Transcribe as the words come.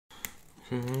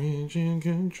Courage and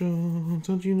control,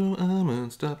 don't you know I'm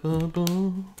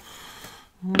unstoppable?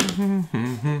 I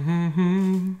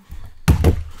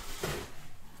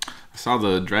saw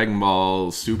the Dragon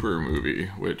Ball Super movie,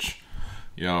 which,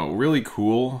 you know, really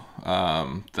cool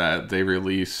that they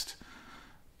released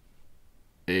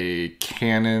a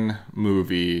canon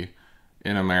movie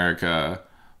in America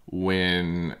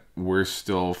when we're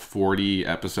still 40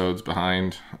 episodes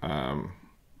behind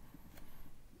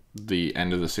the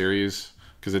end of the series.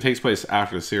 Because it takes place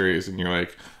after the series, and you're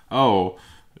like, oh,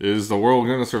 is the world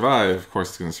going to survive? Of course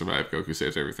it's going to survive. Goku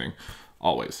saves everything.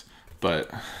 Always.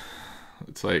 But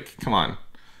it's like, come on.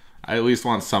 I at least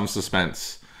want some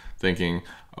suspense. Thinking,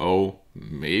 oh,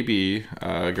 maybe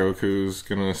Goku's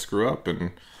going to screw up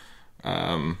and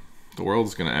the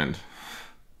world's going to end.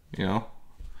 You know?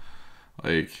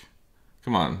 Like,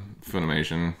 come on,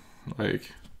 Funimation.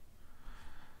 Like,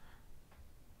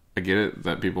 I get it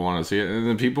that people want to see it. And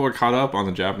then people are caught up on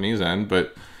the Japanese end,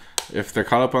 but if they're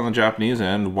caught up on the Japanese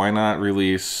end, why not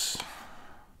release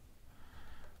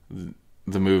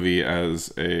the movie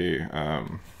as a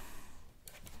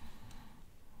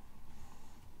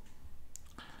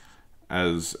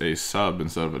sub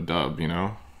instead of a dub, you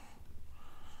know?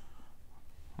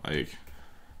 Like,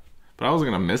 but I was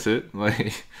gonna miss it.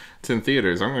 Like, it's in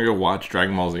theaters. I'm gonna go watch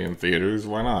Dragon Ball Z in theaters.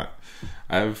 Why not?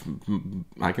 I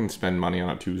can spend money on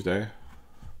a Tuesday.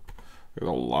 There's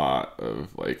a lot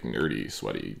of like nerdy,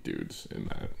 sweaty dudes in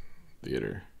that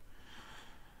theater.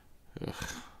 Ugh.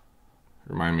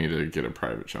 Remind me to get a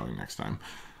private showing next time.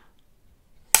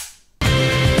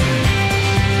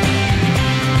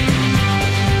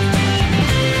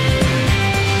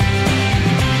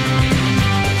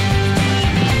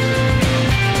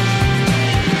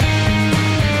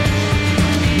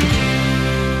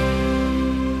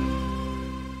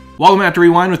 Welcome back to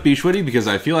Rewind with bschwitty, because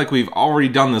I feel like we've already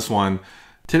done this one.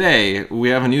 Today, we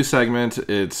have a new segment.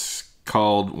 It's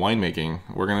called winemaking.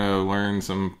 We're going to learn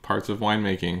some parts of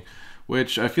winemaking,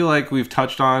 which I feel like we've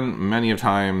touched on many of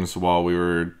times while we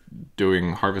were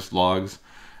doing harvest vlogs.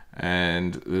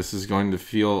 And this is going to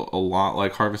feel a lot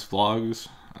like harvest vlogs.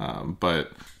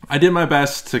 But I did my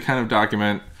best to kind of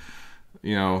document,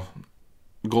 you know,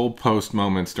 goalpost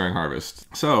moments during harvest.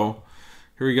 So,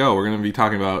 here we go. We're going to be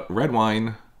talking about red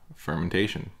wine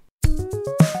fermentation.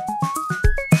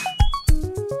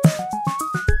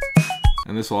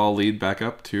 And this will all lead back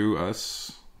up to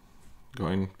us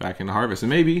going back into harvest. And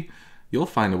maybe you'll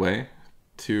find a way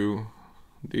to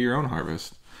do your own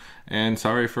harvest. And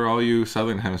sorry for all you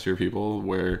Southern Hemisphere people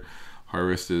where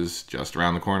harvest is just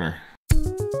around the corner.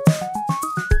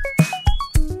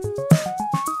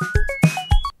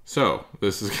 So,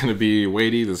 this is going to be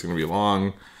weighty, this is going to be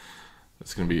long,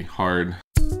 it's going to be hard.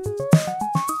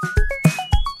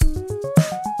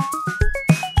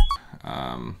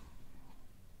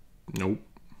 Nope.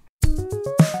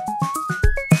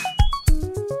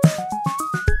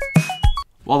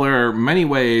 While there are many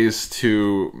ways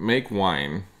to make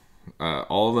wine,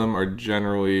 all of them are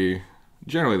generally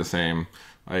the same.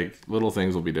 Like, little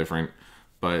things will be different,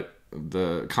 but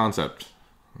the concept,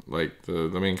 like the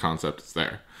main concept is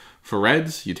there. For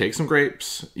reds, you take some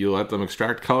grapes, you let them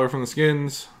extract color from the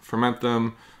skins, ferment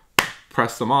them,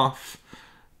 press them off,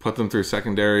 put them through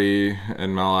secondary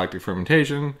and malolactic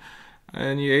fermentation,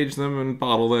 and you age them and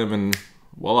bottle them, and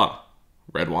voila,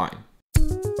 red wine.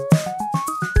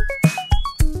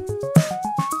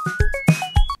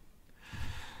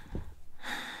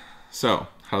 So,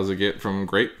 how does it get from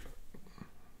grape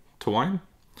to wine?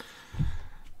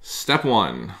 Step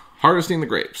 1, harvesting the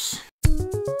grapes.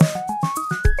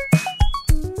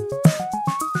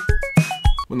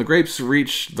 When the grapes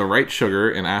reach the right sugar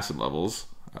and acid levels,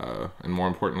 and more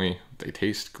importantly, they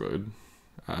taste good,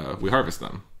 we harvest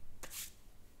them.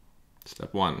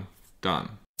 Step 1,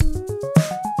 done.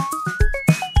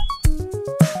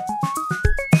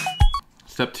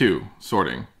 Step 2,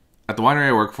 sorting. At the winery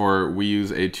I work for, we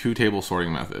use a 2-table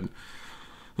sorting method.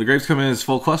 The grapes come in as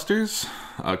full clusters.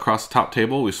 Across the top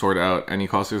table, we sort out any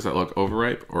clusters that look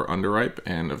overripe or underripe,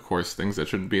 and of course things that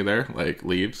shouldn't be there, like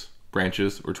leaves,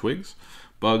 branches, or twigs,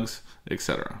 bugs,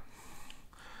 etc.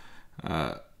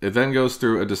 It then goes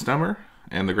through a destemmer,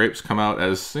 and the grapes come out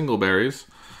as single berries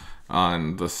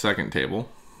on the second table,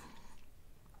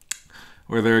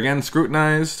 where they're again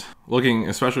scrutinized, looking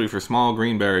especially for small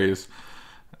green berries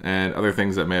and other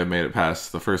things that may have made it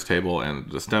past the first table and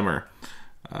the destemmer.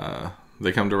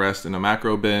 They come to rest in a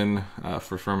macro bin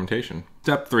for fermentation.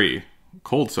 Step 3,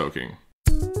 cold soaking.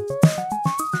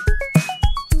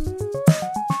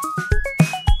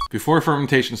 Before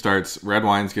fermentation starts, red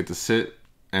wines get to sit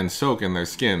and soak in their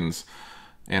skins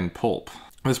and pulp.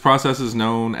 This process is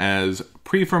known as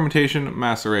pre-fermentation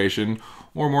maceration,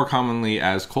 or more commonly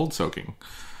as cold soaking.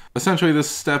 Essentially, this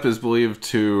step is believed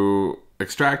to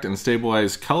extract and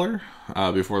stabilize color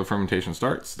before the fermentation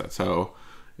starts. That's how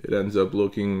it ends up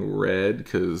looking red,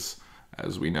 because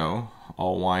as we know,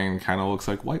 all wine kind of looks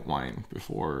like white wine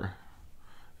before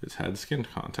it's had skin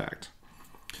contact.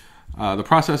 The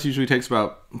process usually takes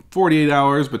about 48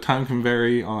 hours, but time can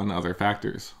vary on other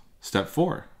factors. Step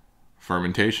 4,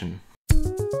 fermentation.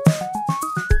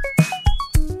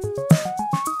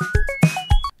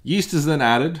 Yeast is then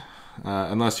added,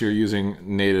 unless you're using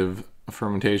native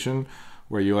fermentation,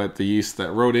 where you let the yeast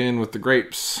that rode in with the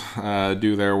grapes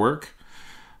do their work.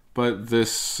 But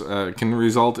this can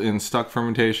result in stuck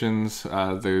fermentations.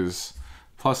 There's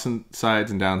plus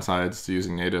sides and downsides to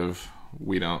using native.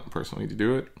 We don't personally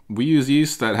do it. We use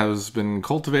yeast that has been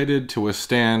cultivated to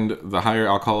withstand the higher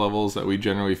alcohol levels that we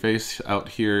generally face out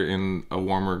here in a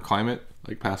warmer climate,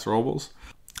 like Paso Robles,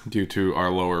 due to our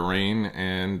lower rain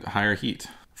and higher heat.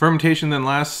 Fermentation then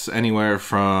lasts anywhere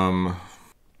from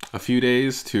a few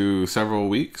days to several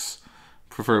weeks,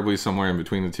 preferably somewhere in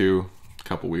between the two. A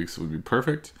couple weeks would be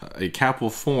perfect. A cap will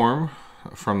form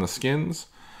from the skins,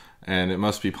 and it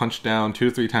must be punched down 2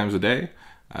 to 3 times a day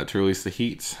to release the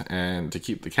heat and to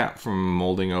keep the cap from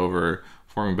molding over,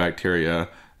 forming bacteria,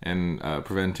 and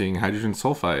preventing hydrogen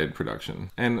sulfide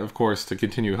production. And of course, to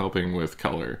continue helping with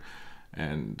color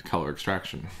and color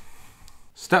extraction.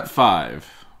 Step 5,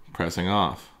 pressing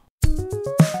off.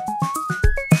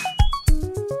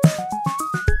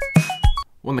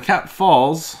 When the cap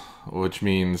falls, which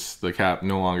means the cap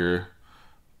no longer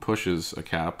pushes a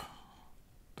cap,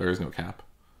 there is no cap.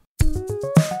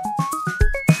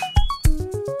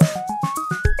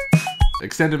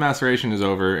 Extended maceration is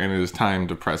over, and it is time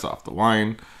to press off the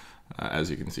wine, as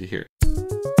you can see here.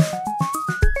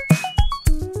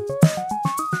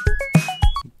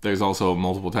 There's also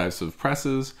multiple types of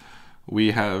presses.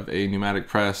 We have a pneumatic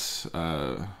press,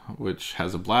 which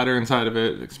has a bladder inside of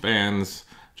it, expands,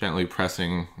 gently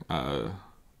pressing the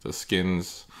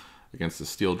skins against the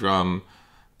steel drum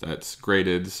that's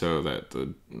grated so that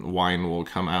the wine will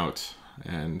come out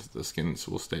and the skins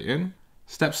will stay in.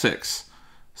 Step 6,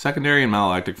 secondary and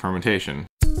malolactic fermentation.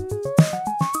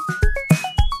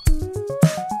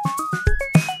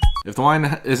 If the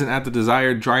wine isn't at the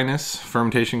desired dryness,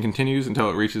 fermentation continues until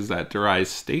it reaches that dry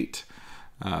state.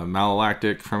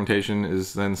 Malolactic fermentation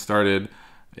is then started,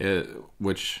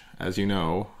 which, as you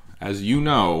know,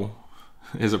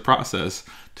 is a process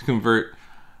to convert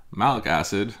malic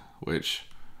acid, which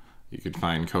you could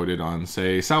find coated on,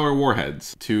 say, sour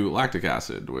warheads, to lactic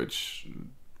acid, which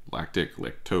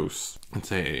lactose.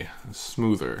 It's a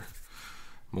smoother,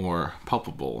 more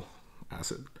pulpable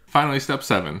acid. Finally, step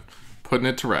 7, putting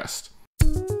it to rest.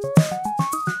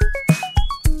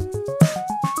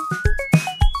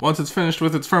 Once it's finished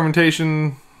with its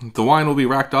fermentation, the wine will be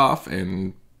racked off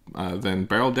and then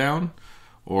barreled down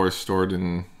or stored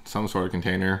in some sort of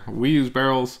container. We use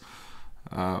barrels.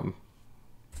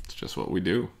 It's just what we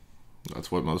do.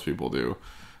 That's what most people do.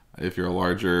 If you're a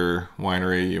larger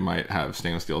winery, you might have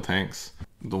stainless steel tanks.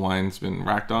 The wine's been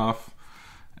racked off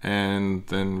and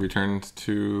then returned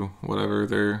to whatever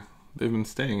they've been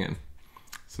staying in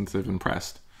since they've been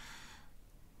pressed.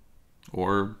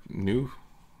 Or new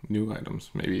items,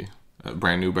 maybe a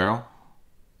brand new barrel.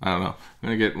 I don't know.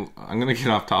 I'm gonna get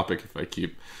off topic if I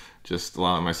keep just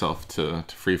allowing myself to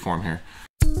freeform here.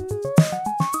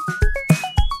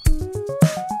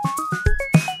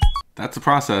 That's the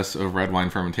process of red wine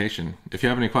fermentation. If you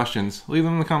have any questions, leave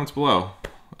them in the comments below.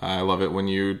 I love it when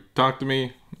you talk to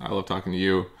me. I love talking to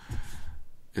you.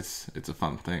 It's a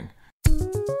fun thing.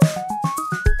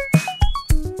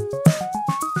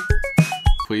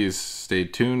 Please stay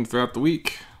tuned throughout the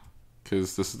week,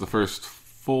 because this is the first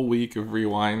full week of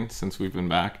Rewind since we've been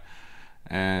back,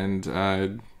 and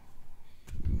I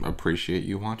appreciate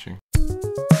you watching.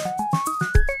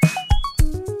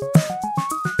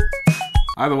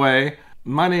 Either way,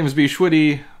 my name is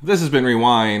bschwitty. This has been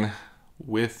Rewind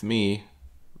with me,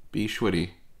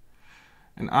 bschwitty,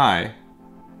 and I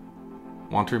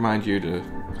want to remind you to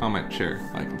comment, share,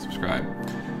 like, and subscribe.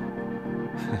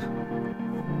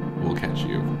 We'll catch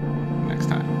you